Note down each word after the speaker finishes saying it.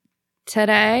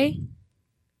Today,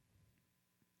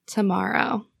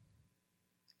 tomorrow,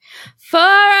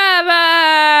 forever!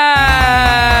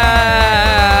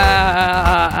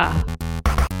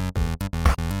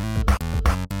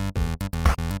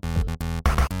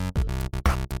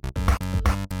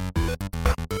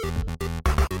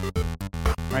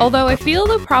 Right. Although I feel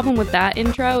the problem with that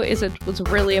intro is it was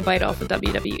really a bite off of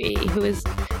WWE,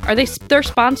 they're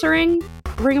sponsoring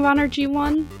Ring of Honor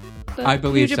G1? I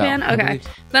believe New so. Japan? Okay.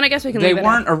 Then I guess we can They leave it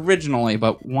weren't out. originally,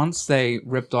 but once they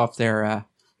ripped off their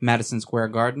Madison Square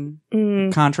Garden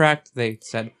contract, they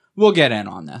said, we'll get in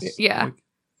on this. Yeah.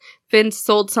 Vince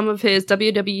sold some of his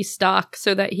WWE stock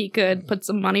so that he could put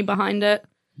some money behind it.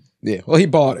 Yeah, well, he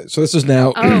bought it. So this is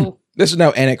now Oh. this is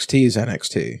now NXT's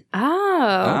NXT. Oh.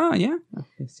 Oh, yeah.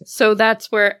 So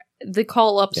that's where the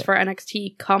call-ups for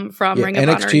NXT come from Yeah, Ring of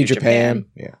Honor NXT New Japan.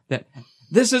 Yeah.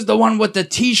 This is the one with the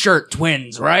T-shirt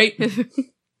twins, right?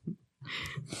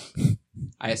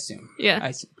 I assume.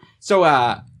 Yeah. So,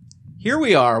 here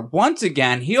we are, once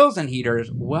again, Heels and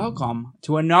Heaters. Welcome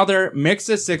to another Mix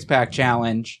a Six-Pack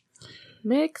Challenge.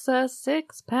 Mix a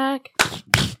six-pack.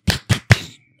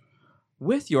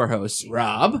 With your hosts,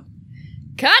 Rob.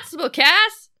 Constable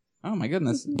Cass. Oh my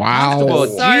goodness. Wow. Constable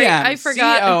Sorry, GM, I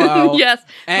forgot. COO, Yes,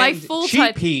 and my full Cheap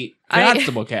title. Pete,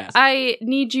 Constable Cast. I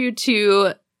need you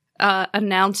to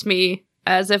announce me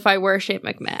as if I were Shane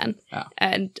McMahon. Oh.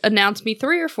 And announce me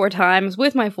 3 or 4 times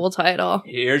with my full title.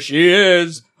 Here she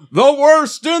is, the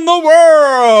worst in the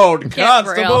world,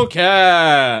 Constable Gabriel.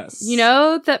 Cass. You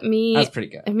know that That's pretty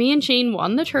good. me and Shane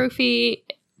won the trophy.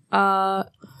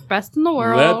 Best in the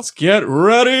world. Let's get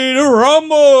ready to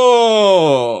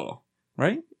rumble.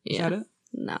 Right? Is Yeah. that it?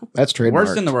 No. That's trademarked.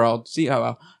 Worst in the world,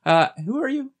 COO. Who are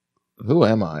you? Who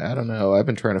am I? I don't know. I've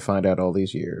been trying to find out all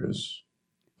these years.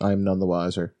 I'm none the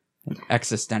wiser.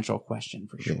 Existential question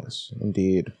for sure. Yes,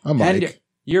 indeed. I'm Mike. And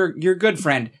your good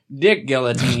friend, Dick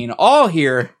Guillotine, all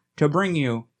here to bring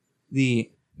you the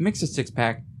Mix a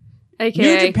Six-Pack New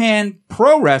AKA. Japan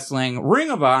Pro Wrestling Ring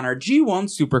of Honor G1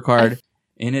 Supercard,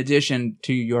 in addition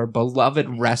to your beloved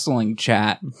wrestling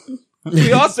chat.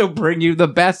 We also bring you the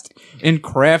best in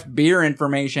craft beer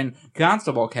information.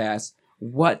 Constable Cast,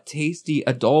 what tasty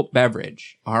adult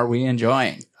beverage are we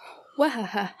enjoying?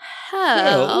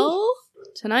 Well,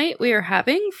 tonight we are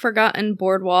having Forgotten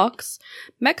Boardwalk's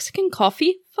Mexican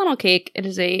Coffee Funnel Cake. It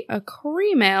is a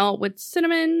cream ale with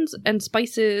cinnamons and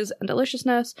spices and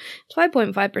deliciousness. It's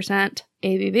 5.5%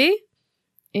 ABV.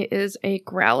 It is a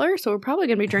growler, so we're probably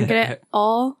going to be drinking it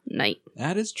all night.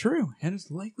 That is true. That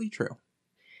is likely true.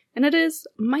 And it is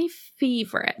my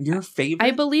favorite. Your favorite?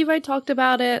 I believe I talked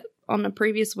about it on the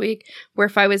previous week, where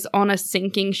if I was on a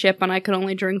sinking ship and I could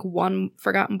only drink one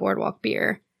Forgotten Boardwalk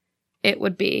beer, it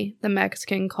would be the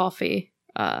Mexican Coffee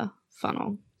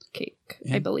Funnel Cake.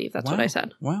 Yeah. I believe that's what I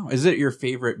said. Wow. Is it your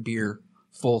favorite beer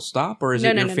full stop, or is No,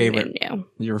 it your favorite No.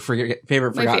 your favorite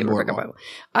My Forgotten favorite Boardwalk? Forgotten.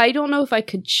 I don't know if I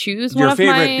could choose Your one of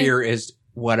favorite my beer is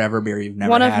whatever beer you've never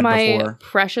one of had my before.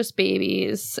 precious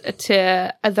babies.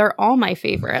 They're all my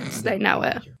favorites. They know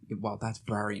it. Well, that's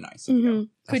very nice of you.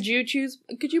 Could you choose?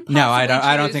 Could you? No, I don't. possibly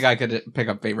I don't choose- think I could pick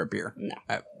up favorite beer. No.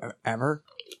 Ever.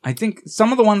 I think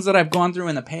some of the ones that I've gone through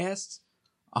in the past,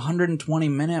 120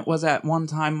 Minute was at one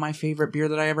time my favorite beer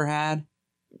that I ever had.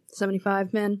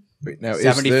 75 men. Wait, now,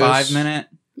 75 Minute.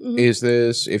 Is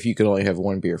this if you could only have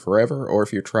one beer forever, or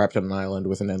if you're trapped on an island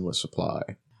with an endless supply?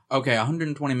 Okay,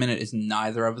 120 Minute is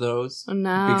neither of those.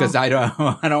 No. Because I don't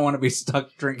want to be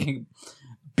stuck drinking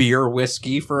beer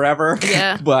whiskey forever.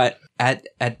 Yeah. But at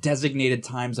designated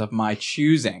times of my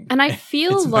choosing. And I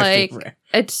feel it's my like favorite.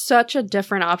 it's such a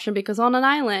different option because on an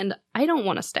island, I don't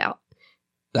want a stout.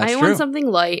 That's I true. want something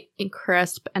light and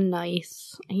crisp and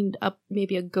nice. I need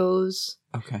maybe a goes,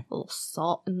 Okay. a little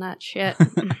salt in that shit.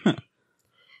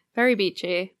 Very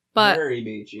beachy. But Very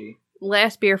beachy.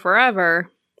 last beer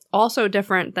forever, also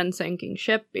different than sinking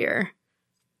ship beer.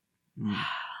 Mm.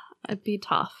 It'd be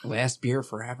tough. Last beer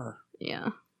forever. Yeah.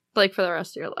 Like for the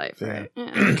rest of your life, Yeah. right?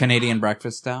 Yeah. Canadian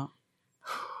breakfast stout.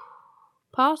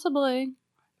 Possibly.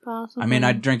 I mean,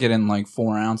 I'd drink it in like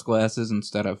 4-ounce glasses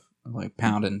instead of like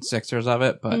pound and sixers of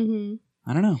it, but Mm-hmm.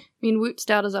 I don't know. I mean, Woot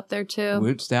Stout is up there too.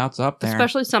 Woot Stout's up there.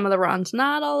 Especially some of the runs.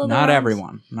 Not all of the Not runs.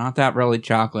 everyone. Not that really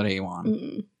chocolatey one,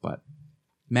 Mm-mm. but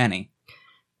many.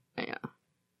 Yeah.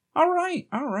 All right.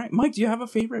 Mike, do you have a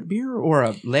favorite beer or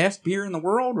a last beer in the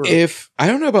world? Or If I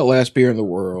don't know about last beer in the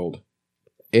world,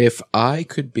 if I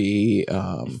could be,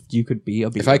 you could be a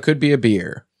beer. if I could be a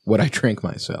beer, would I drink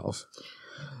myself?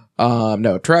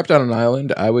 No, trapped on an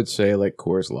island, I would say like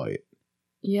Coors Light.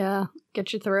 Yeah.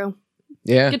 Get you through.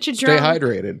 Yeah, Get you stay drunk.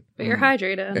 hydrated. But you're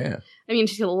hydrated. Yeah, I mean,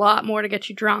 just a lot more to get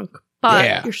you drunk. But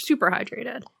Yeah. you're super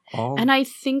hydrated. All And I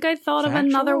think I thought of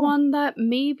another Factual? one that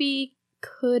maybe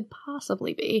could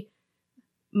possibly be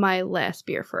my last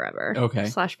beer forever. Okay.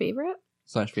 / favorite. /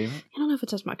 favorite. I don't know if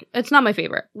it's it's not my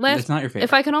favorite. It's not your favorite.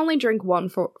 If I could only drink one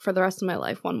for the rest of my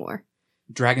life, one more.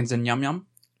 Dragons and Yum Yum.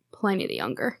 Pliny the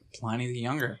Younger. Pliny the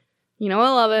Younger. You know, I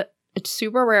love it. It's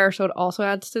super rare, so it also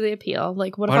adds to the appeal.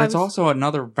 Like, what if But I it's also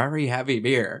another very heavy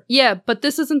beer. Yeah, but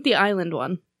this isn't the island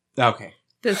one. Okay.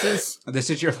 This is... This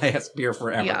is your last beer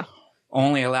forever. Yeah.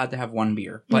 Only allowed to have one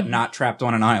beer, but not trapped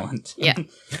on an island. Yeah.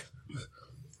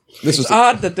 This It's is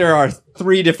odd that there are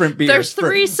 3 different beers. There's for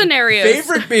 3 scenarios.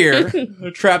 favorite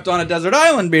beer, trapped on a desert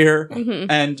island beer, Mhm.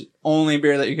 and only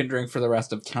beer that you can drink for the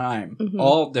rest of time. Mhm.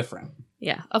 All different.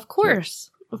 Yeah, of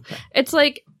course. Okay. It's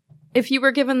like if you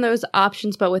were given those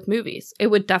options, but with movies, it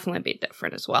would definitely be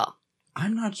different as well.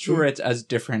 I'm not sure it's as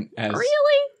different as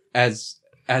Really?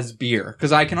 as beer,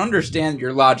 because I can understand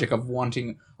your logic of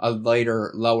wanting a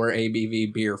lighter, lower ABV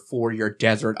beer for your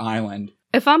desert island.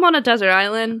 If I'm on a desert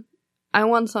island, I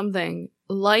want something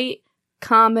light,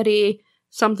 comedy,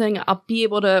 something I'll be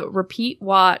able to repeat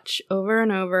watch over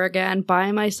and over again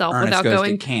by myself Ernest without Goes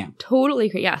going to Camp.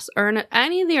 totally. Yes,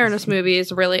 any of the Ernest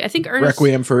movies, really. I think Ernest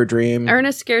Requiem for a Dream.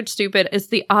 Ernest Scared Stupid is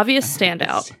the obvious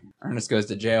standout. Ernest Goes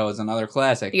to Jail is another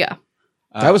classic. Yeah.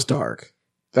 That was dark.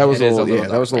 That was It a is a little, little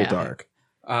yeah, that was a little dark.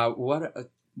 dark.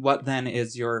 What then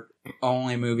is your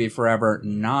only movie forever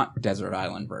not desert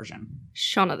island version?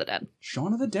 Shaun of the Dead.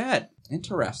 Shaun of the Dead.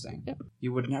 Interesting. Yep.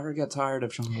 You would never get tired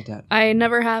of Shaun of the Dead. I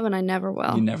never have and I never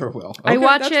will. You never will. I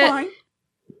watch that's it- fine.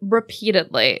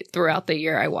 Repeatedly throughout the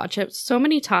year. I watch it so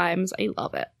many times. I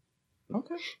love it.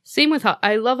 Okay. Same with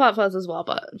I love Hot Fuzz as well,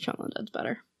 but Shaun of the Dead's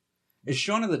better. Is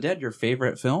Shaun of the Dead your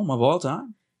favorite film of all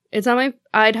time? It's on my.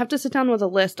 I'd have to sit down with a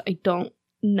list. I don't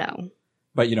know.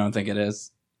 But you don't think it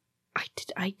is?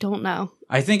 I don't know.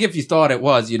 I think if you thought it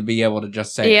was, you'd be able to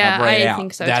just say, Yeah, right I out,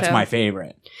 think so, that's too. my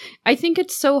favorite. I think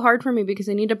it's so hard for me because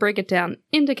I need to break it down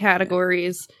into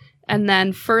categories and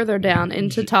then further down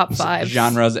into top 5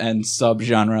 Genres and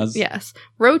subgenres. Yes,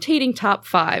 rotating top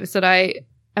 5s that I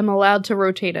am allowed to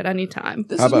rotate at any time.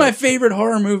 This How is about- my favorite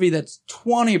horror movie that's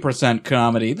 20%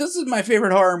 comedy. This is my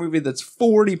favorite horror movie that's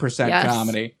 40% Yes.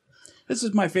 comedy. This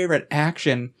is my favorite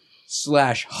action /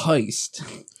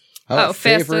 heist. How about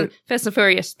Fast and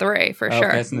Furious 3 for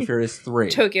sure. Fast and the Furious 3.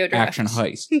 Tokyo Drift. Action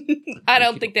heist. I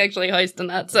don't think they actually heist in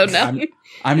that, so no.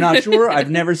 I'm not sure. I've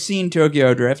never seen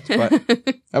Tokyo Drift, but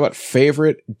How about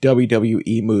favorite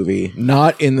WWE movie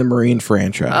not in the Marine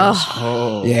franchise?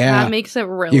 Oh, yeah. that makes it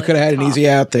really. You could have had an tough. easy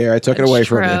out there. I took it That's away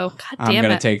true. from you. God I'm damn going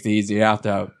to it. take the easy out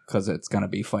though because it's going to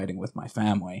be fighting with my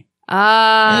family.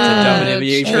 Ah, It's a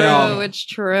WWE it's film. true. It's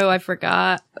true. I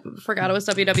forgot it was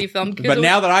WWE film. because But it was-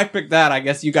 now that I picked that, I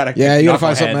guess you got to Yeah, you gotta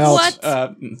find something else.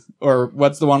 What? Or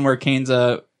what's the one where Kane's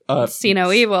See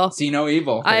No Evil. See No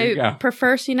Evil. There you I go.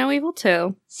 prefer See No Evil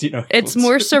too. See No Evil. It's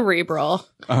more cerebral.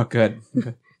 Oh, good.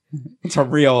 It's a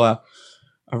real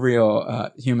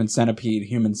human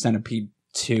centipede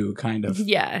 2 kind of.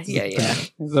 Yeah.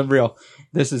 It's a real.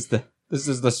 This is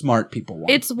the smart people one.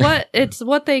 It's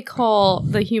what they call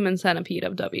the human centipede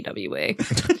of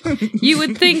WWE. You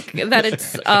would think that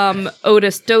it's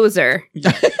Otis Dozer,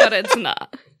 but it's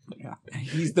not. Yeah.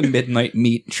 He's the midnight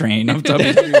meat train of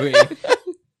WWE.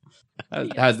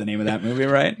 That was the name of that movie,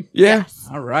 right? Yeah.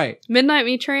 All right. Midnight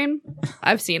Meat Train.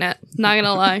 I've seen it. Not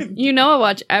gonna lie. You know I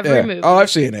watch every Yeah. movie. Oh, I've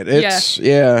seen it. It's it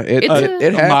It's it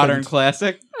A happened. modern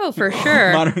classic. Oh, for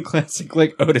sure. Modern classic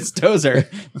like Otis Dozer.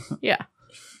 Yeah.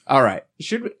 All right.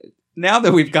 Now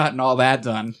that we've gotten all that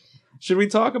done, should we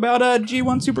talk about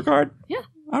G1 Supercard? Yeah.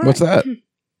 All right. What's that?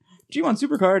 G1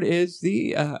 Supercard is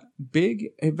the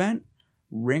big event,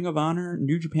 Ring of Honor,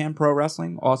 New Japan Pro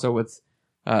Wrestling, also with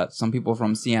some people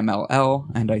from CMLL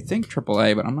and I think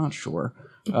AAA, but I'm not sure,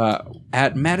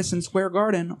 at Madison Square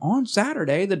Garden on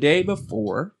Saturday, the day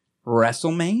before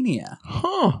WrestleMania.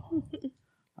 Huh.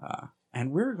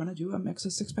 And we're going to do a Mix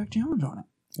a Six-Pack Challenge on it.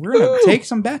 We're going to take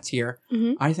some bets here.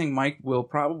 Mhm. I think Mike will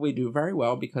probably do very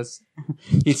well because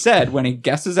he said when he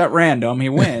guesses at random, he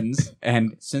wins.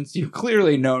 And since you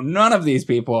clearly know none of these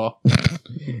people,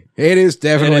 It is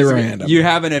definitely it is- random. you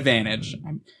have an advantage.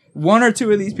 1 or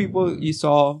 2 of these people you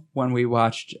saw when we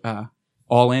watched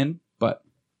All In, but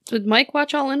Did Mike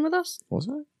watch All In with us? Was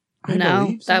it? I No,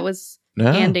 believe so. that was No.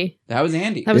 Andy. That was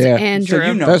Andy. That was Yeah. Andrew. So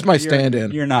you know, That's my you're-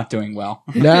 stand-in. You're not doing well.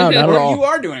 No, not at Or all. you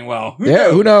are doing well.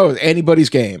 Yeah, who knows? Anybody's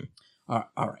game. All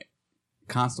right.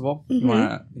 Constable,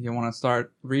 Mhm. you wanna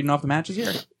start reading off the matches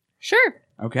here? Sure.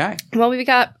 Okay. Well, we've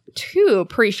got 2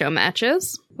 pre-show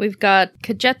matches. We've got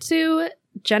Kagetsu,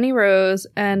 Jenny Rose,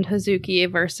 and Hazuki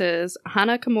versus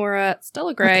Hana Kimura,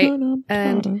 Stella Gray,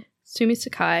 and Sumi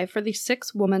Sakai for the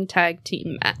 6-woman tag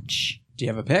team match. Do you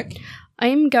have a pick?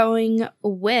 I'm going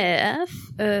with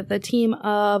the team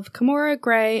of Kimura,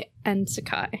 Gray, and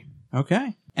Sakai.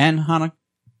 Okay. And Hana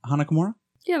Kimura?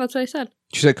 Yeah, that's what I said.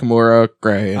 She said Kimura,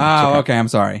 Gray. And Oh, Sakai. okay. I'm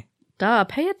sorry. Duh,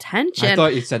 pay attention. I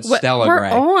thought you said Stella We're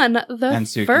Gray. on and the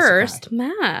Suki first Sakai.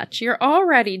 match. You're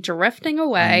already drifting I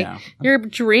away. know. You're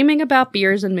dreaming about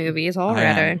beers and movies I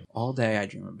already. am. All day I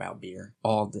dream about beer.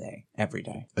 All day. Every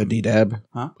day. A D-dab.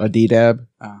 Huh? A D-dab.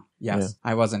 Oh, yes.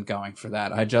 Yeah. I wasn't going for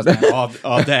that. I just meant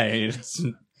all day.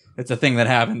 It's a thing that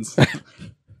happens.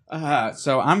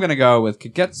 So I'm going to go with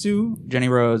Kagetsu, Jenny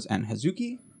Rose, and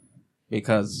Hazuki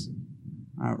because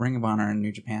Ring of Honor and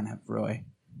New Japan have really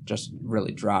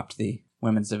dropped the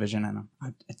women's division, and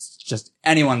it's just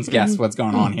anyone's guess what's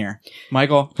going on here.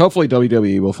 Michael? Hopefully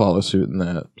WWE will follow suit in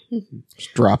that.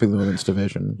 Just dropping the women's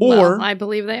division. Or Well, I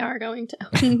believe they are going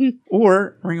to.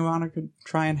 or Ring of Honor could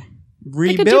try and could do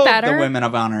rebuild the better. Women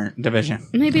of Honor division.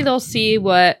 Maybe they'll see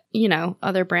what,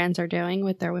 other brands are doing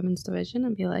with their women's division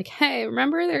and be like, hey,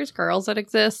 remember there's girls that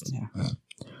exist? Yeah.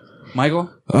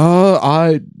 Michael?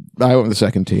 I went with the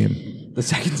second team. The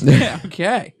second. Yeah,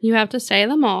 okay. You have to say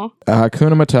them all.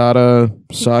 Kuna Matata,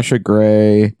 Sasha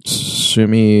Grey,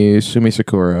 Sumi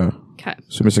Sakura, Okay.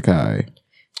 Sumi Sakai.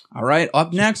 All right.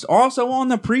 Up next, also on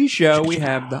the pre-show, we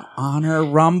have the Honor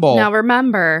Rumble. Now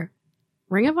remember,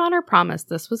 Ring of Honor promised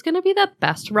this was going to be the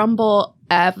best Rumble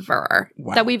ever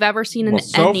Wow. that we've ever seen in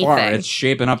so anything. far, it's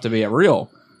shaping up to be a real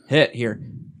hit here.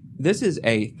 This is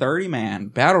a 30-man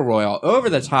battle royal over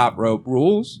the top rope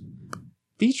rules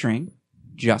featuring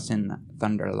Justin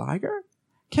Thunder Liger,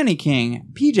 Kenny King,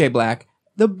 PJ Black,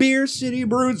 the Beer City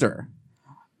Bruiser,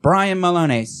 Brian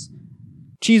Malones,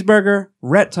 Cheeseburger,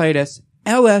 Rhett Titus,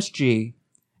 LSG,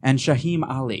 and Shaheem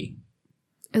Ali.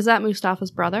 Is that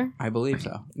Mustafa's brother? I believe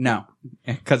so. No,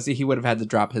 because he would have had to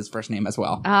drop his first name as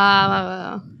well.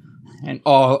 And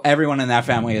everyone in that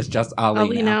family is just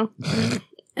Ali now. It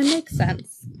makes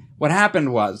sense. What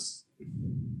happened was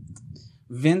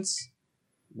Vince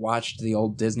watched the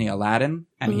old Disney Aladdin,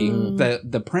 and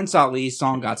the Prince Ali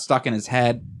song got stuck in his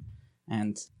head.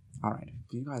 And all right,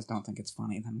 if you guys don't think it's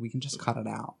funny, then we can just cut it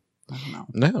out. I don't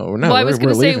know. No. Well, I was going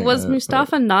to say, leaving was it,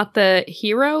 Mustafa not the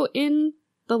hero in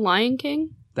The Lion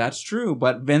King? That's true,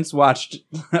 but Vince watched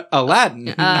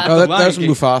Aladdin. not Oh, The that Lion was King.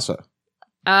 Mufasa.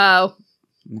 Oh.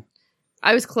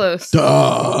 I was close.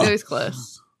 Duh. It was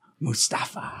close.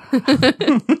 Mustafa.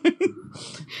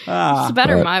 It's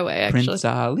better my way, actually. Prince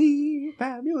Ali,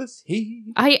 fabulous he.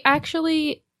 I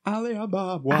actually Ali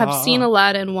Ababa. have seen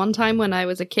Aladdin one time when I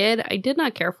was a kid. I did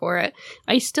not care for it.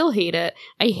 I still hate it.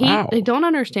 Wow. I don't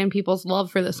understand people's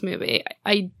love for this movie.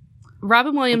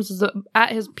 Robin Williams is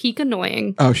at his peak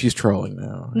annoying. Oh, she's trolling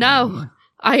now. No,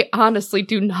 I honestly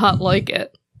do not like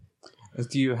it.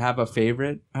 Do you have a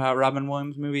favorite Robin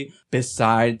Williams movie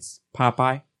besides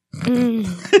Popeye?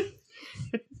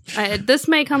 This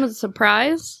may come as a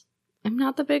surprise. I'm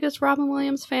not the biggest Robin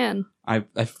Williams fan. I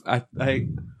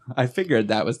figured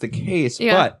that was the case,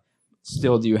 Yeah. but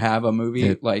still, do you have a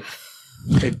movie like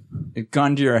it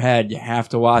gun to your head? You have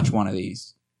to watch one of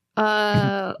these.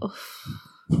 I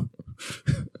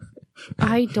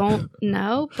don't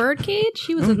know. Birdcage?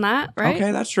 She was in that, right?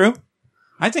 Okay, that's true.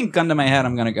 I think gun to my head,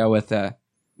 I'm gonna go with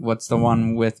what's the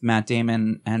one with Matt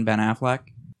Damon and Ben Affleck?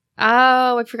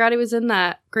 Oh, I forgot he was in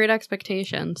that. Great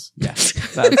Expectations. Yes,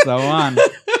 that's the one.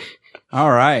 All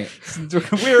right,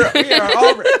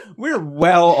 we're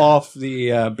well off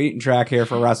the beaten track here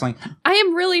for wrestling. I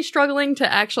am really struggling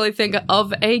to actually think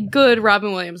of a good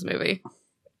Robin Williams movie.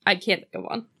 I can't think of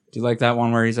one. Do you like that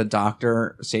one where he's a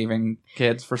doctor saving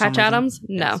kids for some Patch reason? Adams?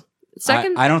 No. Yes.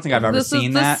 Second. I don't think I've ever this seen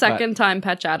is that. the second time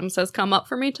Patch Adams has come up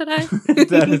for me today.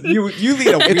 That is, you lead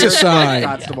a weird It's a sign. life,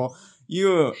 Constable.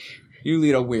 You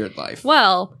lead a weird life.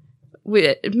 Well,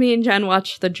 me and Jen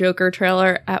watched the Joker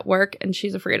trailer at work, and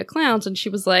she's afraid of clowns, and she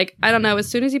was like, I don't know, as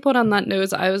soon as he put on that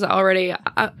nose, I was already,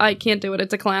 I can't do it,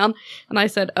 it's a clown. And I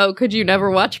said, oh, could you never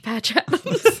watch Patch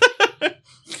Adams?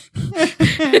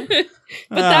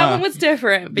 But that one was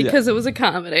different because it was a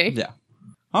comedy. Yeah.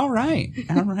 All right.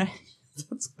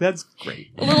 That's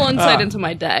great. A little insight into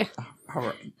my day.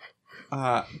 All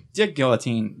right. Dick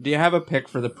Guillotine, do you have a pick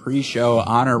for the pre-show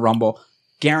Honor Rumble?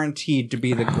 Guaranteed to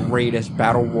be the greatest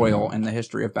battle royal in the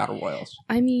history of battle royals.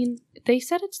 I mean, they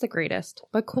said it's the greatest,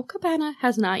 but Colt Cabana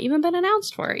has not even been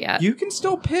announced for it yet. You can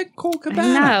still pick Colt I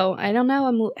Cabana. know. I don't know.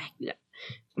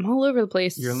 I'm all over the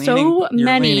place. You're So leaning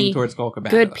many towards Colt Cabana,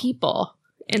 good though. people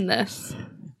in this.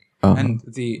 And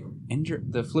the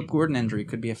Flip Gordon injury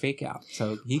could be a fake out,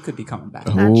 so he could be coming back.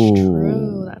 That's Ooh.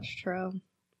 true. That's true.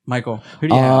 Michael, who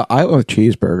do you have? I went with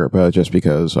cheeseburger, but just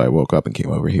because I woke up and came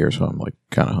over here, so I'm like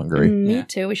kind of hungry. Me Yeah.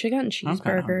 too. We should have gotten I'm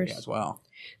kinda hungry cheeseburgers. as well.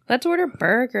 Let's order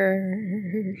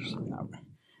burgers.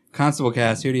 Constable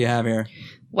Cass, who do you have here?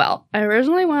 Well, I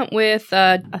originally went with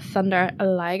a Thunder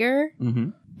Liger. Mm-hmm.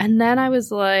 And then I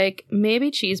was like, maybe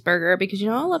cheeseburger, because,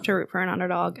 I love to root for an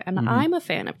underdog. And Mhm. I'm a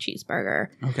fan of cheeseburger.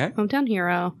 Okay. Hometown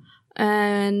hero.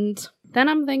 And then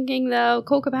I'm thinking, though,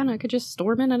 Colt Cabana could just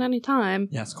storm in at any time.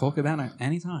 Yes, Colt Cabana,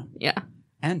 anytime. Yeah.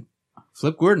 And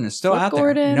Flip Gordon is still Flip out there.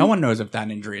 Gordon. No one knows if that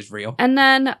injury is real. And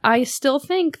then I still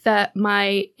think that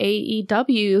my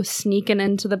AEW sneaking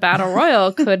into the Battle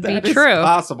Royal could be That is true.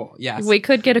 possible, yes. We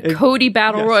could get a It- Cody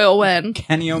Battle yes. Royal win.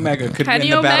 Kenny Omega could Kenny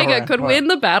win the Battle Omega Royal. could win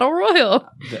the Battle Royal.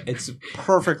 It's a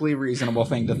perfectly reasonable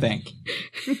thing to think.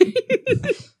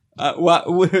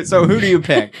 So who do you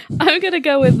pick? I'm going to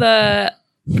go with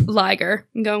Liger.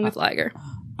 I'm going with Liger.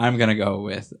 I'm going to go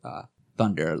with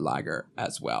Thunder Liger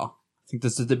as well. I think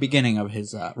this is the beginning of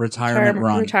his retirement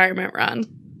run. Retirement run.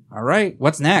 All right,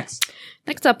 what's next?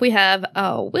 Next up, we have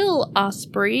Will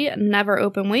Ospreay, Never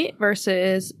Openweight,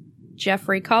 versus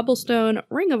Jeffrey Cobblestone,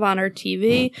 Ring of Honor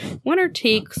TV. Winner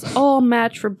takes all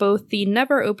match for both the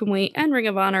Never Openweight and Ring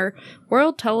of Honor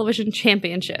World Television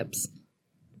Championships.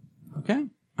 Okay,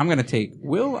 I'm going to take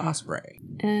Will Ospreay.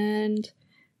 And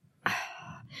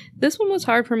this one was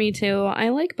hard for me too. I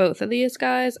like both of these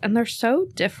guys, and they're so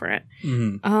different.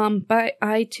 Mm-hmm. But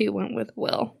I too went with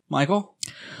Will. Michael?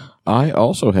 I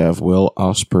also have Will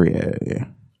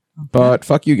Ospreay, but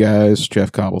fuck you guys,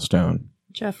 Jeff Cobblestone.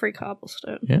 Jeffrey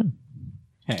Cobblestone. Yeah,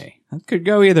 Hey, that could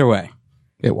go either way.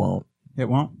 it won't. It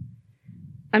won't.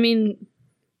 I mean,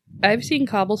 I've seen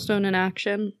Cobblestone in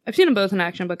action. I've seen them both in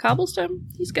action, but Cobblestone,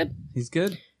 he's good. He's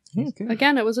good. He's good.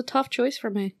 Again, it was a tough choice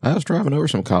for me. I was driving over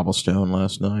some cobblestone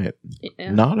last night.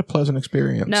 Yeah. Not a pleasant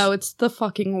experience. No, it's the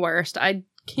fucking worst. I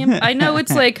can't. I know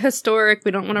it's like historic.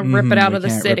 We don't want to rip it out We of the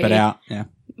can't city. Rip it out. Yeah.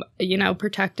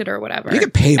 Protect it or whatever. you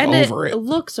can pave and over it it.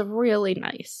 looks really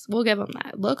nice. We'll give them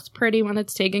that. It looks pretty when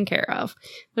it's taken care of.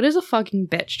 But it's a fucking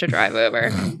bitch to drive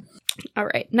over. All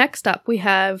right. Next up, we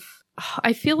have...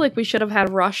 I feel like we should have had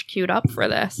Rush queued up for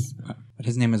this. But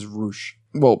his name is Roosh.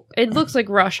 Well, It looks like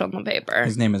Rush on the paper.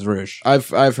 His name is Roosh. I've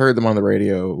heard them on the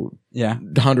radio Yeah.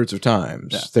 hundreds of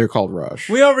times. Yeah. They're called Rush.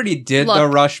 We already did the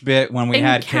Look, Rush bit when we in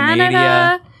had Canada,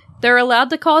 Canada. they're allowed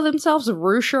to call themselves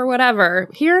Roosh or whatever.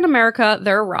 Here in America,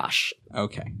 they're Rush.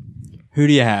 Okay. Who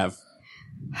do you have?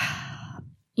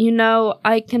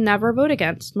 I can never vote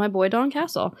against my boy Don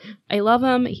Castle. I love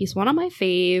him. He's one of my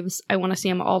faves. I want to see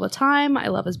him all the time. I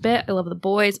love his bit. I love the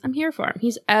boys. I'm here for him.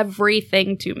 He's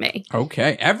everything to me.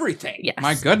 Okay. Everything. Yes.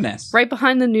 My goodness. Right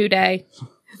behind the New Day,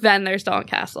 then there's Don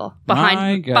Castle.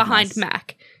 My goodness. Behind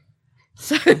Mac.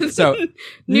 So, So,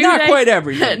 New not Day- quite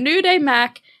everything. New Day,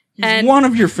 Mac, He's and one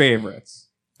of your favorites.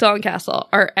 Don Castle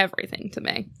are everything to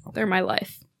me. They're my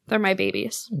life. They're my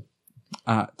babies.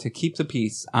 To keep the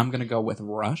peace, I'm going to go with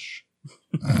Rush.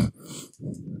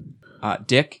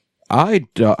 Dick. I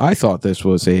thought this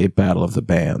was a battle of the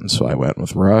bands, so I went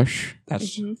with Rush.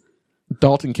 That's Mhm.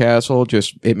 Dalton Castle,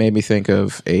 it made me think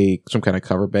of some kind of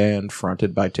cover band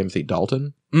fronted by Timothy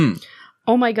Dalton.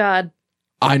 Oh my God.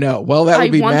 I know. Well, that would I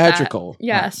be want that. magical.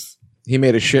 Yes. He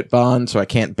made a shit Bond, so I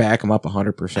can't back him up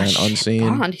 100% Shit,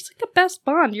 unseen. Bond. He's like the best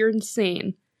Bond. You're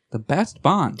insane. the best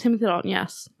Bond. Timothy Dalton,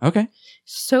 yes. Okay.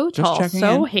 So Just tall, checking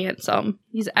so in. handsome.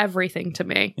 He's everything to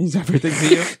me. He's everything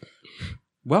to you.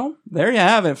 Well, there you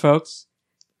have it, folks.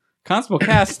 Constable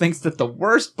Cass thinks that the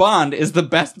worst Bond is the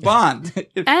best Bond.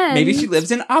 And- Maybe she lives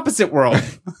in opposite world.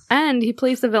 And he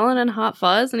plays the villain in Hot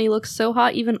Fuzz, and he looks so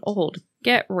hot, even old.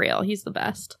 Get real. He's the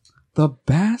best. The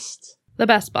best? The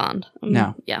best Bond.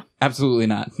 No. Yeah. Absolutely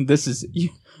not. This is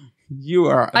you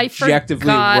are I objectively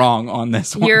forgot wrong on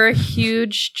this one. You're a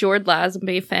huge George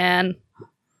Lazenby fan.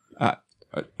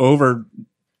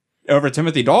 Over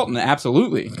Timothy Dalton,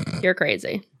 absolutely. You're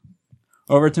crazy.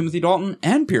 Over Timothy Dalton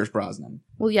and Pierce Brosnan.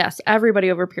 Well, yes, everybody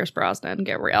over Pierce Brosnan.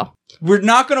 Get real. We're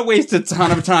not going to waste a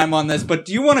ton of time on this, but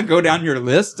do you want to go down your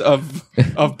list of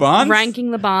Bonds?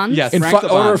 Ranking the Bonds? Yes, In rank the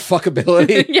order of Bonds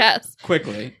fuckability. Yes.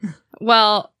 quickly.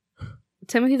 Well,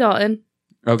 Timothy Dalton,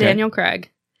 Okay. Daniel Craig,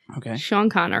 Okay. Sean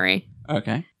Connery.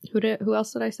 Okay. Who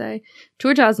else did I say?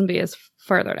 George Lazenby is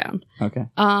further down. Okay.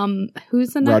 Who's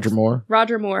the next? Roger Moore.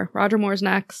 Roger Moore. Roger Moore's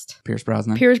next. Pierce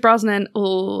Brosnan. Pierce Brosnan.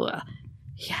 Oh,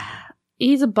 yeah.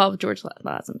 He's above George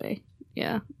Lazenby.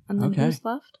 Yeah. And then Okay. who's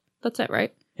left? That's it,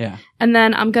 right? Yeah. And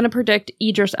then I'm going to predict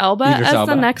Idris Elba Idris as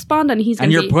Elba. the next Bond, and he's going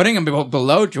And to you're be... putting him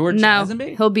below George no,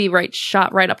 Lazenby? he'll be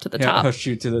shot right up to the top. He'll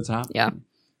shoot to the top. Yeah.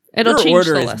 It'll Your change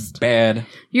order the is list. bad.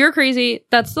 You're crazy.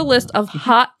 That's the list of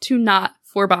hot to not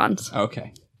for Bonds.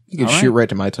 Okay. You can All right. shoot right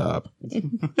to my top.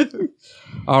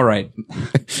 All right.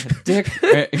 Dick,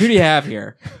 who do you have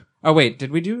here? Oh, wait.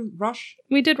 Did we do Rush?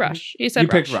 We did Rush. You said You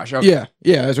picked Rush. Okay.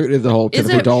 Yeah. I did the whole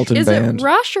Timothy Dalton is band. it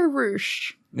Rush or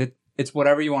Roosh? It's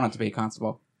whatever you want it to be,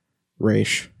 Constable.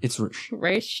 Raish. It's Rush.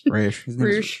 Raish. Raish. His name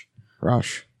is Roosh.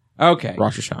 Rush. Okay.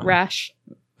 Rosh Hashanah. Rash.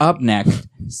 Up next,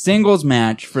 singles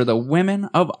match for the Women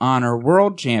of Honor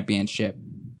World Championship.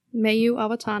 Mayu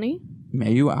Awatani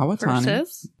Mayu Awatani,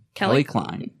 versus Kelly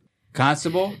Klein.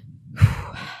 Constable,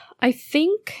 I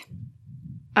think.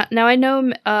 Now I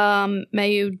know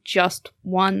Mayu just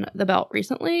won the belt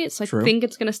recently, so True. I think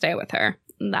it's gonna stay with her.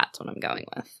 And that's what I'm going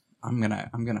with. I'm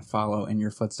gonna follow in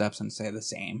your footsteps and say the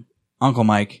same. Uncle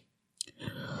Mike.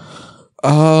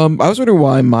 I was wondering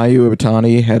why Mayu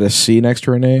Iwatani had a C next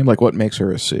to her name. Like, what makes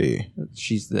her a C?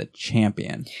 She's the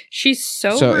champion. She's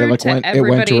so So rude to it everybody.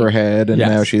 went to her head, and Yes.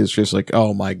 now she's just like,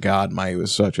 oh my god, Mayu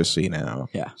is such a C now.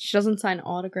 She doesn't sign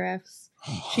autographs.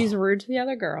 She's rude to the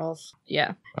other girls.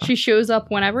 Yeah. She shows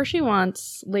up whenever she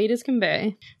wants, late as can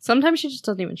be. Sometimes she just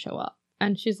doesn't even show up.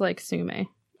 And she's like, sue me.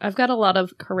 I've got a lot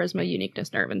of charisma,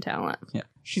 uniqueness, nerve, and talent. Yeah,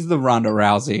 she's the Ronda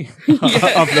Rousey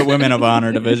of the Women of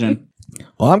Honor division.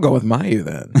 Well, I'm going with Mayu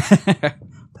then.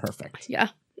 Perfect. Yeah.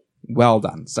 Well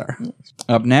done, sir.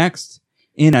 Up next,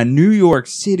 in a New York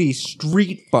City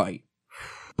street fight,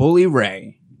 Bully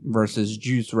Ray versus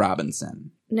Juice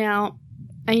Robinson. Now,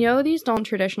 I know these don't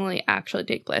traditionally actually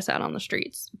take place out on the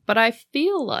streets, but I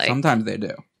feel like... Sometimes they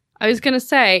do. I was going to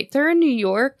say, they're in New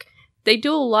York. They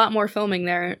do a lot more filming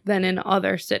there than in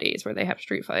other cities where they have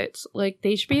street fights. Like,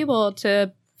 they should be able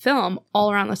to film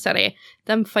all around the city,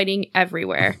 them fighting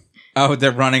everywhere. Oh,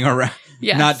 they're running around.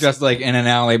 Yes. Not just like in an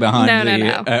alley behind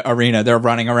No. arena. They're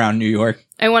running around New York.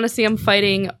 I want to see them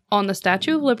fighting on the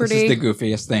Statue of This Liberty. is the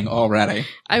goofiest thing already.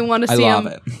 I want to I see love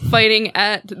them it. fighting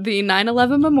at the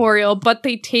 9/11 memorial, but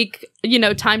they take,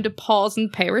 time to pause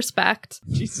and pay respect.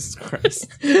 Jesus Christ.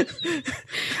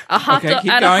 A hot Okay, dog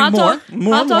keep at going. a hot dog,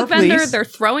 More, hot dog vendor. please. They're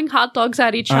throwing hot dogs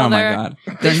at each Oh other. my God.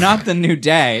 They're not the New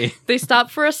Day. They stop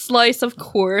for a slice, of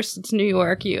course. It's New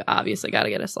York. You obviously got to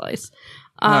get a slice.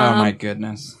 Oh my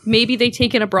goodness. Maybe they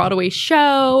take in a Broadway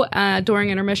show.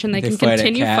 During intermission, they can fight at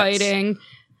continue Cats. fighting.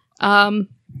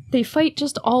 They fight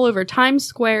just all over Times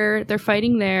Square. They're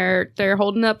fighting there. They're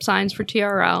holding up signs for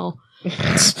TRL.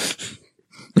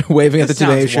 Waving at the This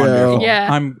Today sounds Show. wonderful.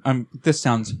 Yeah. This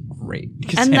sounds great.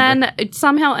 And then it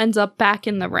somehow ends up back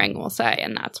in the ring, we'll say,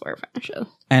 and that's where it finishes.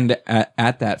 And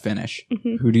at that finish,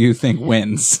 Mm-hmm. who do you think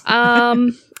wins?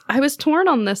 I was torn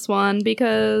on this one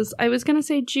because I was going to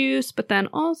say Juice, but then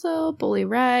also Bully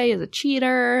Ray is a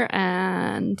cheater,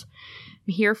 and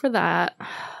I'm here for that.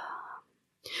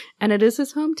 And it is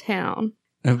his hometown.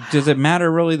 Does it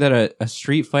matter really that a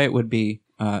street fight would be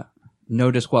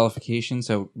no disqualification?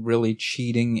 So really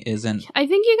cheating isn't... I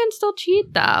think you can still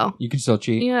cheat, though. You can still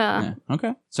cheat? Yeah.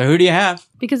 Okay. So who do you have?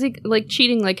 Because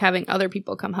cheating, having other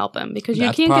people come help him, because you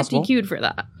That's can't possible. get DQ'd for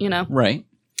that, Right.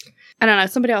 I don't know.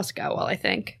 Somebody else go, I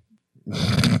think.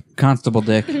 Constable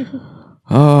Dick.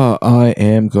 I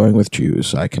am going with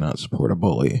Juice. I cannot support a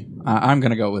bully. I'm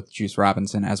going to go with Juice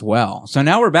Robinson as well. So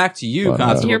now we're back to you, But,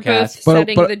 Constable You're both Cass.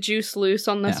 setting but- the juice loose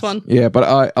on this Yes. one. Yeah, but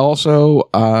I also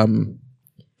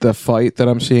the fight that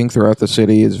I'm seeing throughout the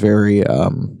city is very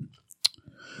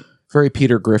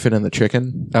Peter Griffin and the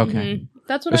Chicken. Okay. Mhm.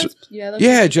 That's what I was... Yeah, that's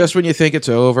Yeah, just when you think it's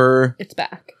over. it's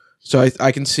back. So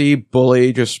I can see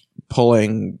Bully just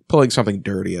pulling something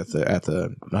dirty at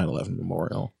the 9/11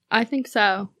 memorial. I think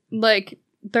so.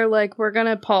 They're we're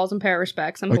gonna pause and pay our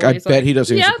respects. And Like, I Bully's bet he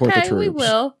doesn't even yeah, support okay, the troops. we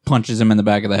will. Punches him in the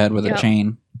back of the head with Yep. a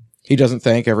chain. He doesn't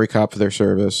thank every cop for their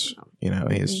service.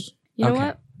 He's You know Okay.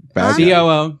 what? bad. guy.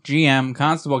 COO, GM,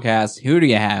 Constable Cass. Who do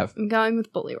you have? I'm going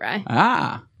with Bully Ray.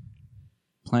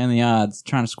 Playing the odds,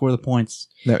 trying to score the points.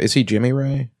 Now, is he Jimmy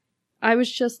Ray? I was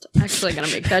just actually gonna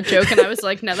make that joke, and I was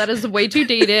like, no, that is way too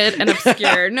dated and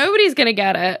obscure. Nobody's gonna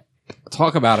get it.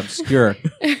 Talk about obscure.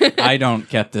 I don't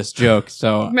get this joke.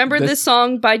 So Remember this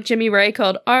song by Jimmy Ray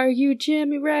called "Are You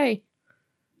Jimmy Ray"?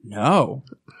 No.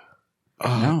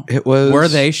 No, it was. Were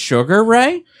they Sugar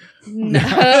Ray?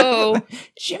 No.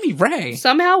 Jimmy Ray.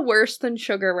 Somehow worse than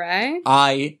Sugar Ray.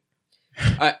 I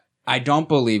don't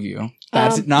believe you.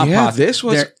 That's not Yeah, possible. this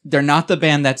was- They're not the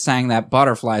band that sang that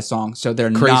Butterfly song, so they're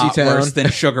Crazy not Town. worse than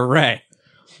Sugar Ray.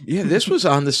 Yeah, this was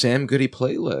on the Sam Goody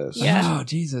playlist. Yeah. Oh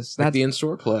Jesus, Like that's the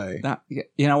in-store play. that.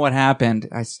 You know what happened?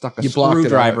 I stuck a You blocked it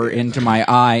screwdriver out. into my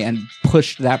eye and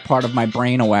pushed that part of my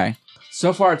brain away.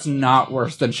 So far, it's not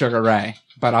worse than Sugar Ray,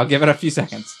 but I'll give it a few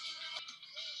seconds.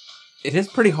 It is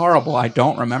pretty horrible. I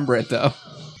don't remember it though.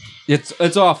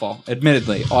 It's awful.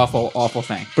 Admittedly, awful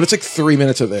thing. But it's like 3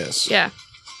 minutes of this. Yeah.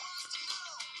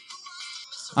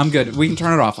 I'm good. We can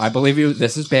turn it off. I believe you.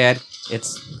 This is bad.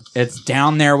 It's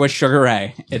down there with Sugar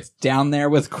Ray. It's down there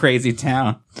with Crazy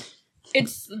Town.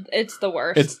 It's the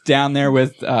worst. It's down there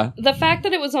with the fact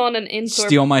that it was on an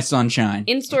Steal My Sunshine.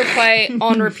 in-store play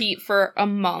on repeat for a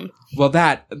month. Well,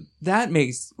 that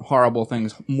makes horrible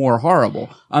things more horrible.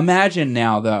 Imagine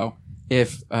now, though,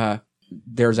 if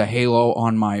there's a Halo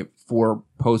on my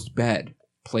 4-post bed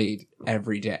played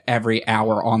every day, every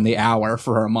hour on the hour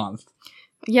for a month.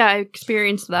 Yeah, I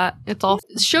experienced that. It's all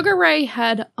Sugar Ray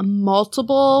had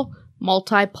multiple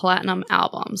multi-platinum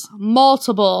albums.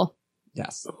 Multiple.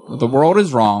 Yes. The world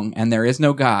is wrong, and there is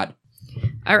no God.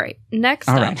 All right. Next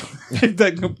All up, right.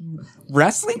 The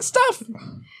wrestling stuff?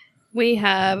 we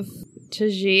have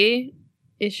Taiji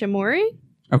Ishimori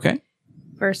Okay.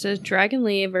 versus Dragon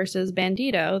Lee versus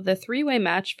Bandito, the 3-way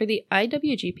match for the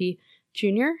IWGP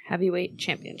Junior Heavyweight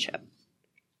Championship.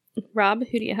 Rob,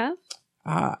 who do you have?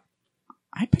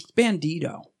 I picked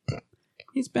Bandito.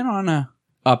 He's been on a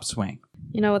upswing.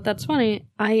 You know what? That's funny.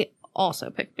 I also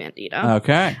picked Bandito.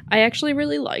 Okay. I actually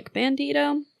really like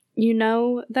Bandito. You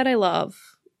know that I love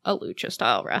a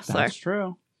lucha-style wrestler. That's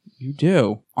true. You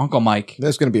do. Uncle Mike.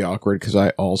 That's going to be awkward because I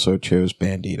also chose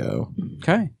Bandito.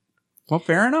 Okay. Well,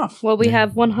 fair enough. Well, we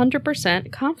have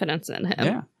 100% confidence in him.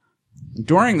 Yeah.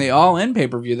 During the All-In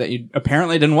pay-per-view that you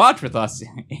apparently didn't watch with us,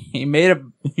 he made a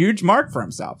huge mark for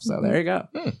himself. So there you go.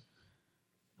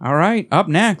 All right. Up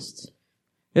next,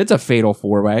 it's a fatal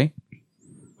 4-way.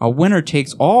 A winner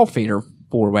takes all fatal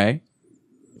 4-way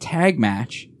tag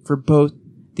match for both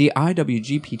the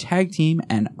IWGP Tag Team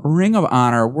and Ring of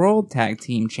Honor World Tag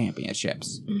Team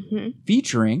Championships,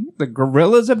 featuring the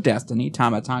Gorillas of Destiny,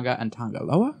 Tama Tonga and Tonga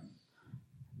Loa,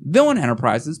 Villain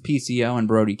Enterprises, PCO and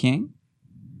Brody King,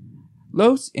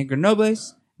 Los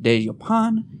Ingobernables de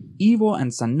Japan, Evil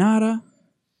and Sanada,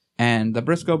 and the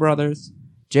Briscoe brothers,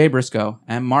 Jay Briscoe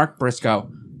and Mark Briscoe.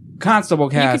 Constable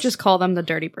cast. You could just call them the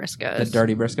Dirty Briscoes. The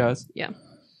Dirty Briscoes? Yeah.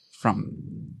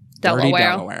 From Delaware. Dirty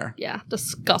Delaware. Yeah.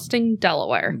 Disgusting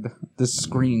Delaware. The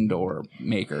screen door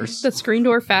makers. The screen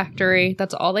door factory.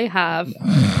 That's all they have.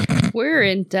 We're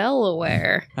in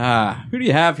Delaware. Who do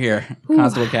you have here?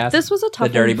 Constable cast. This was a tough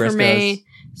The Dirty one for Briscoes. me.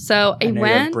 So I I know you're a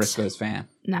went... Briscoes fan.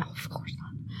 No, of course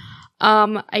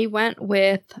not. I went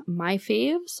with my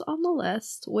faves on the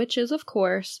list, which is, of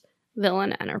course,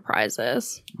 Villain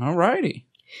Enterprises. Alrighty.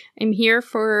 I'm here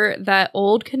for that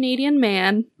old Canadian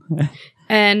man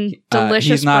and delicious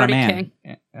he's not Brody a man.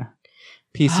 King.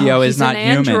 PCO is he's not an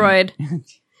human. android.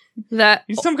 That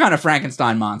He's some kind of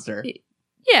Frankenstein monster.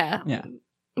 yeah. Yeah.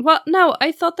 Well, no,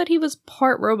 I thought that he was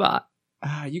part robot.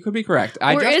 You could be correct.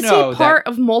 I Or just is know he part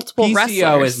that of multiple PCO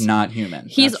wrestlers? is not human.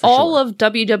 He's That's for all sure. of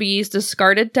WWE's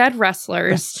discarded dead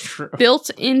wrestlers That's true. built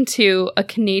into a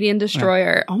Canadian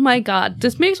destroyer. Oh my god,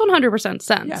 this makes 100%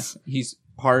 sense. Yes, he's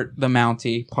part the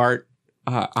Mountie, part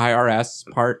IRS,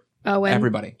 part Owen.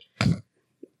 everybody,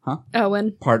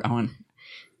 Owen. part Owen.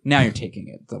 Now you're taking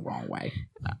it the wrong way.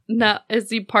 No,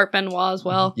 is he part Benoit as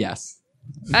well? Yes.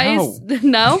 No.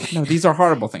 No, these are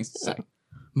horrible things to say.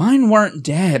 Mine weren't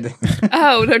dead.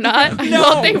 Oh, they're not? I No.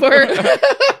 thought they were.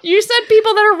 You said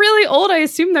people that are really old. I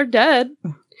assume they're dead.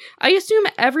 I assume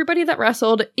everybody that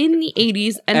wrestled in the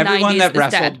 80s and Everyone 90s that is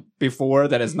wrestled dead. before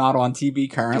that is not on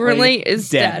TV currently Currently is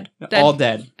dead. Dead. All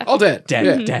dead. All dead.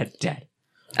 Dead. Yeah. Dead.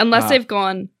 Unless they've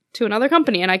gone to another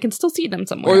company and I can still see them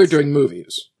somewhere. Or they're doing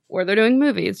movies. Or they're doing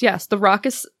movies. Yes, The Rock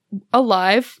is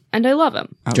alive and I love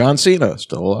him. John Cena,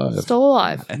 still alive. Still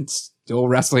alive. And still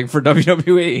wrestling for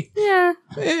WWE, Yeah.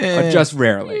 but just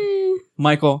rarely. Eh.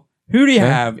 Michael, who do you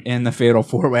have in the Fatal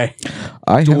 4-Way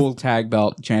I dual tag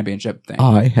belt championship thing?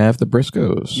 have the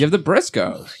Briscoes. You have the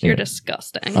Briscoes, You're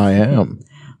disgusting. I am.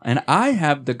 and I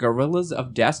have the Gorillas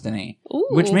of Destiny, Ooh.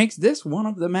 which makes this one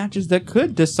of the matches that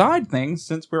could decide things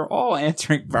since we're all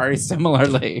answering very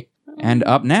similarly. And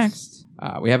up next,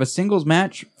 we have a singles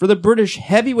match for the British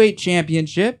Heavyweight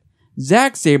Championship.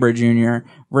 Zack Sabre Jr.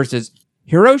 versus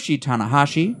Hiroshi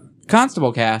Tanahashi.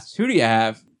 Constable cast, who do you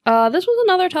have? This was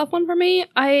another tough one for me.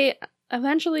 I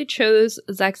eventually chose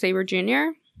Zack Sabre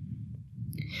Jr.,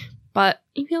 but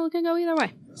you feel it can go either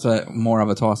way. So more of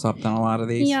a toss-up than a lot of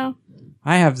these? Yeah.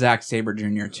 I have Zack Sabre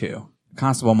Jr. too.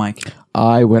 Constable Mike.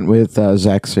 I went with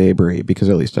Zack Sabre because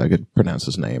at least I could pronounce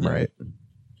his name right.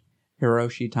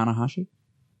 Hiroshi Tanahashi?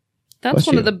 That's Bless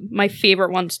one you. of my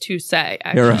favorite ones to say,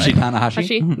 actually. Hiroshi Tanahashi?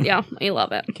 Hashi? Yeah, I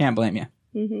love it. Can't blame you.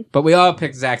 Mm-hmm. But we all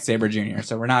picked Zack Sabre Jr.,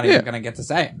 so we're not even Yeah. going to get to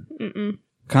say it. Mm-mm.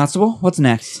 Constable, what's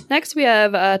next? Next, we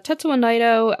have Tetsuya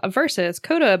Naito versus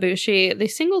Kota Ibushi, the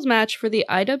singles match for the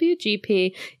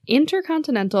IWGP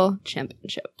Intercontinental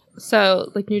Championship.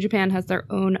 So, like, New Japan has their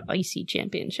own icy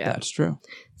championship. That's true.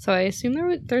 So I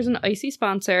assume there's an icy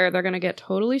sponsor. They're going to get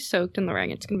totally soaked in the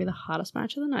ring. It's going to be the hottest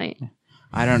match of the night.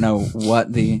 I don't know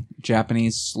what the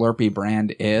Japanese Slurpee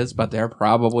brand is, but they're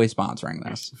probably sponsoring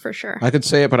this. For sure. I could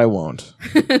say it, but I won't.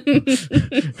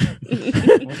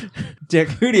 Dick,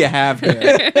 who do you have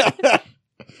here?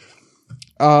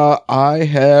 I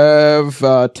have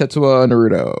Tetsuya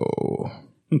Naruto.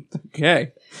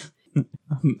 Okay.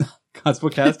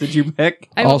 Cosmocast, did you pick?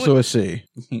 Also a C.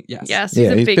 Yes. Yes, he's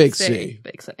Yeah, a he's big, big C. C.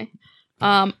 Big C.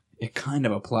 It kind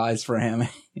of applies for him.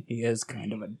 He is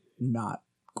kind of a not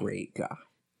great guy.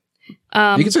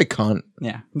 You can say cunt.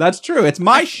 Yeah, that's true. It's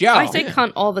my show. I say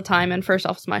cunt all the time, and first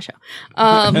off, it's my show.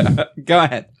 Go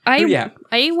ahead. Who do you have?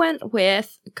 I went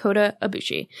with Kota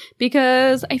Ibushi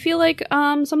because I feel like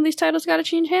some of these titles got to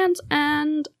change hands,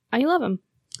 and I love him.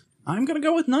 I'm going to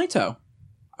go with Naito.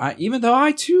 Even though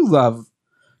I too love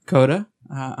Kota,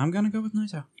 I'm going to go with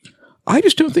Naito. I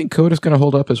just don't think Kota's going to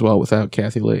hold up as well without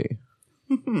Kathy Lee.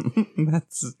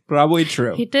 That's probably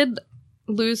true. He did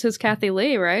lose his Kathy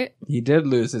Lee, right? He did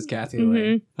lose his Kathy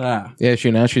Lee. Ah. Yeah,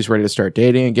 she's ready to start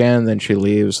dating again. Then she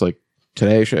leaves like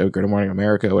Today Show, Good Morning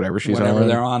America, whatever she's Whatever on.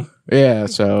 they're on. Yeah,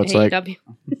 so it's like, AEW.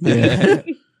 yeah.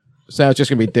 So now it's just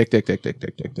gonna be dick.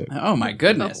 Oh my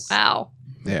goodness. Oh, wow.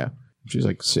 Yeah, she's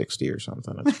like 60 or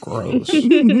something. It's gross.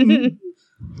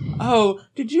 Oh,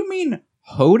 did you mean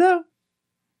Hoda?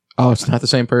 Oh, it's not the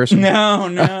same person. No.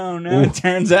 It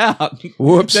turns out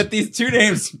Whoops. that these two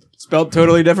names spelled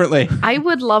totally differently. I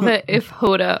would love it if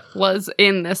Hoda was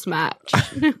in this match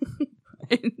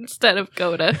instead of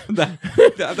Kota.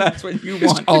 That's what you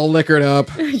Just want. all liquored up.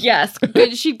 Yes,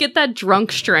 she'd get that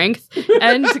drunk strength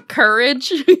and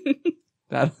courage.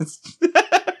 That's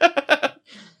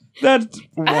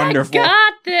wonderful. I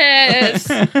got this.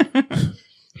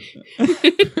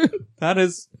 That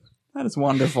is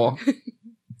wonderful.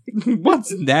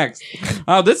 What's next?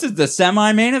 Oh, this is the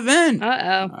semi-main event.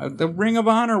 Uh-oh. The Ring of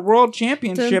Honor World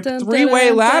Championship Dun, dun, three-way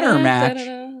dun, ladder dun, match. dun,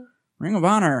 dun. Ring of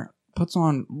Honor puts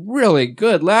on really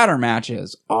good ladder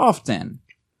matches often.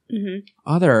 Mhm.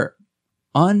 Other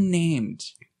unnamed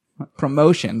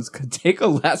promotions could take a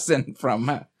lesson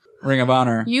from Ring of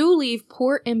Honor. You leave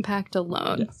poor Impact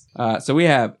alone. So we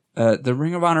have the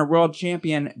Ring of Honor World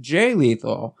Champion Jay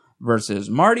Lethal versus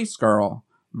Marty Scurll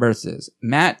versus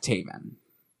Matt Taven.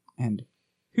 And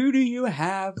who do you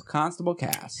have, Constable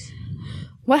Cass?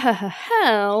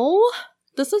 Well,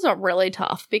 this is a really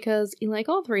tough because you like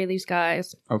all three of these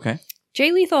guys. Okay.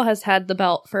 Jay Lethal has had the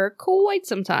belt for quite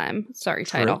some time. Sorry,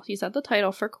 True. title. He's had the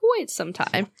title for quite some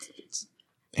time.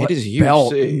 It is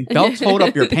Belt. UFC. Belts hold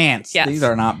up your pants. Yes. These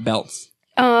are not belts.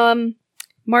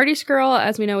 Marty Scurll,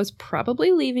 as we know, is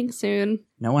probably leaving soon.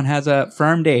 No one has a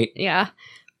firm date. Yeah.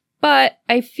 But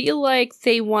I feel like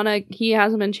he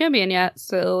hasn't been champion yet,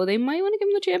 so they might want to give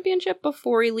him the championship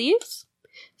before he leaves.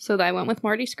 So I went with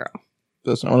Marty Scurll.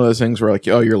 That's not one of those things where like,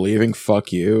 oh, you're leaving?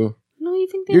 Fuck you. No, you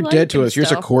think You're dead to us. You're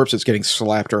just a corpse that's getting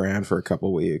slapped around for a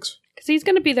couple weeks. Because he's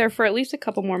going to be there for at least a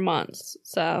couple more months,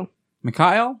 so...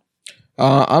 Mikhail?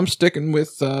 I'm sticking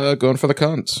with going for the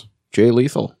cunts. Jay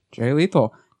Lethal. Jay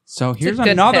Lethal. So here's a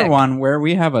good another pick. one where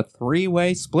we have a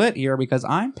three-way split here because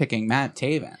I'm picking Matt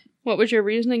Taven. What was your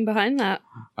reasoning behind that?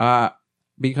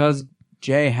 Because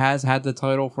Jay has had the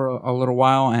title for a little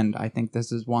while, and I think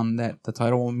this is one that the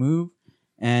title will move.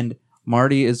 And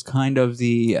Marty is kind of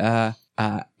the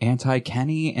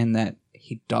anti-Kenny in that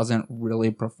he doesn't really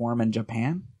perform in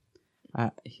Japan.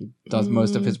 He does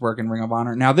most of his work in Ring of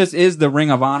Honor. Now, this is the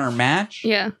Ring of Honor match,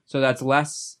 Yeah. so that's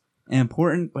less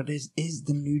important, but it is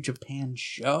the New Japan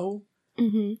show.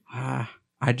 Mm-hmm.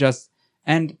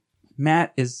 And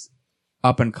Matt is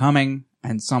up and coming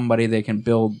and somebody they can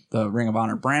build the Ring of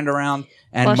Honor brand around.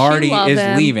 And Plus you Marty love is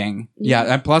him. leaving. Yeah,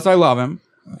 and plus I love him.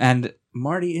 And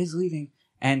Marty is leaving.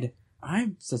 And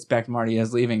I suspect Marty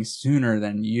is leaving sooner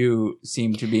than you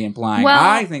seem to be implying. Well-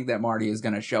 I think that Marty is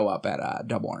going to show up at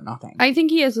Double or Nothing. I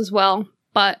think he is as well,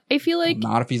 but I feel like...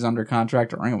 Not if he's under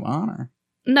contract at Ring of Honor.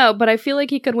 No, but I feel like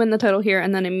he could win the title here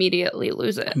and then immediately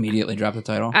lose it Immediately drop the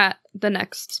title. at the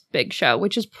next big show,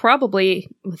 which is probably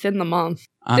within the month.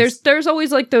 I'm There's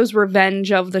always like those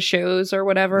revenge of the shows or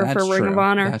whatever That's for Ring true. of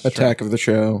Honor. That's true. Attack of the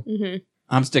show. Mm-hmm.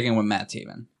 I'm sticking with Matt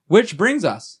Taven. Which brings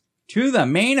us to the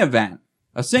main event.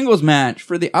 A singles match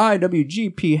for the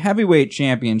IWGP Heavyweight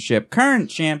Championship.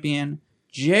 Current champion,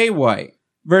 Jay White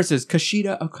versus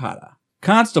Kushida Okada.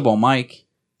 Constable Mike,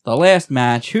 the last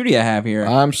match. Who do you have here?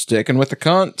 I'm sticking with the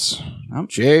cunts. Oh.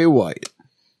 Jay White.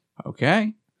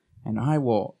 Okay. And I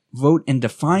will vote in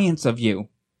defiance of you.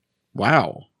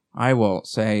 Wow. I will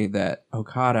say that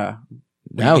Okada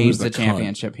Now gains who's the the cunt?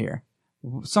 championship here.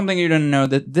 something you didn't know,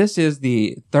 that this is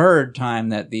the third time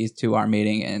that these two are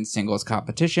meeting in singles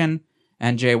competition,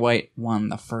 and Jay White won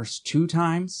the first 2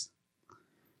 times.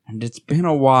 And it's been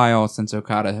a while since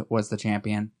Okada was the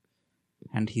champion,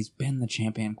 and he's been the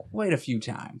champion quite a few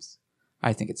times.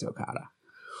 I think it's Okada.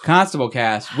 Constable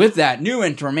Cast, with that new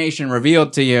information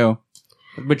revealed to you,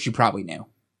 which you probably knew,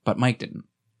 but Mike didn't.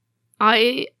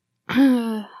 I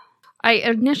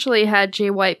initially had Jay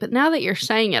White, but now that you're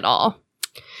saying it all,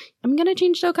 I'm going to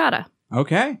change to Okada.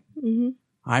 Okay. Mm-hmm.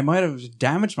 I might have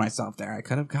damaged myself there. I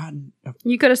could have gotten...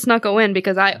 You could have snuck a win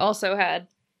because I also had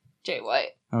Jay White.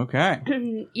 Okay.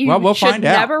 You Well, we'll should find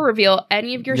out. never reveal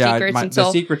any of your secrets the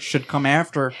until secrets should come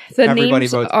after the everybody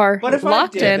names votes. are But if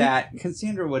locked I did in. that,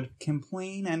 Cassandra would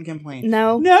complain and complain.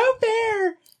 No. No,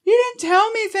 Bear! You didn't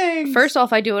tell me things! First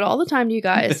off, I do it all the time to you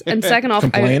guys. And second off,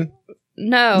 Complain?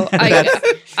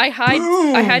 I hide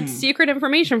Boom. secret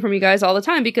information from you guys all the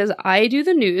time because I do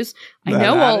the news. I know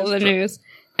That all is of the true. news.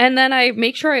 And then I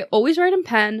make sure I always write in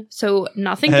pen so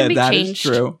nothing can be That changed.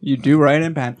 is true. You do write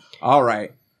in pen. All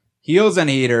right. Heels and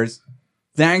Heaters,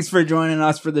 thanks for joining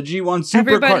us for the G1 Supercard.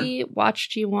 Everybody watch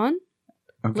G1.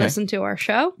 Okay, Listen to our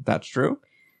show. that's true.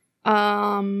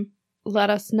 Let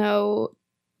us know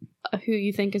who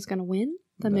you think is going to win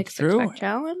the That's Mixed true. Expect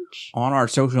Challenge. On our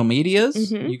social medias,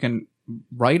 Mhm. you can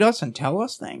write us and tell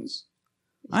us things.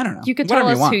 I don't know. You can tell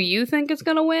Whatever us you want. who you think is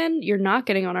going to win. You're not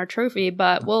getting on our trophy,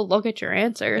 but we'll look at your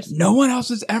answers. No one else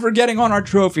is ever getting on our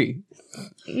trophy.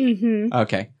 Mm-hmm.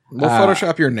 Okay. We'll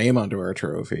Photoshop your name onto our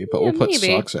trophy, but Yeah, we'll put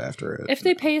maybe. sucks after it. If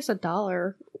they pay us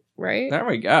 $1, right? There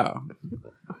we go.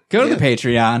 Go to the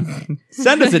Patreon.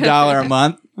 Send us $1 a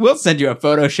month. We'll send you a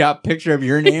Photoshop picture of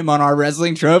your name on our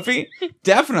wrestling trophy.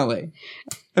 Definitely.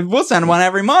 We'll send one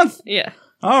every month. Yeah.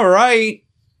 All right.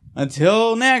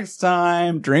 Until next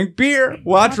time, drink beer,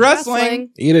 watch wrestling.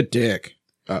 Eat a dick.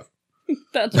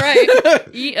 That's right.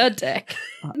 Eat a dick.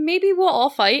 Maybe we'll all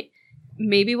fight.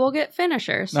 Maybe we'll get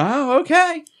finishers. Oh,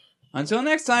 okay. Until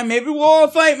next time, maybe we'll all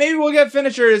fight. Maybe we'll get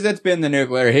finishers. It's been the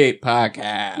Nuclear Heat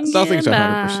Podcast. Nothing's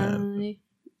Goodbye. 100%.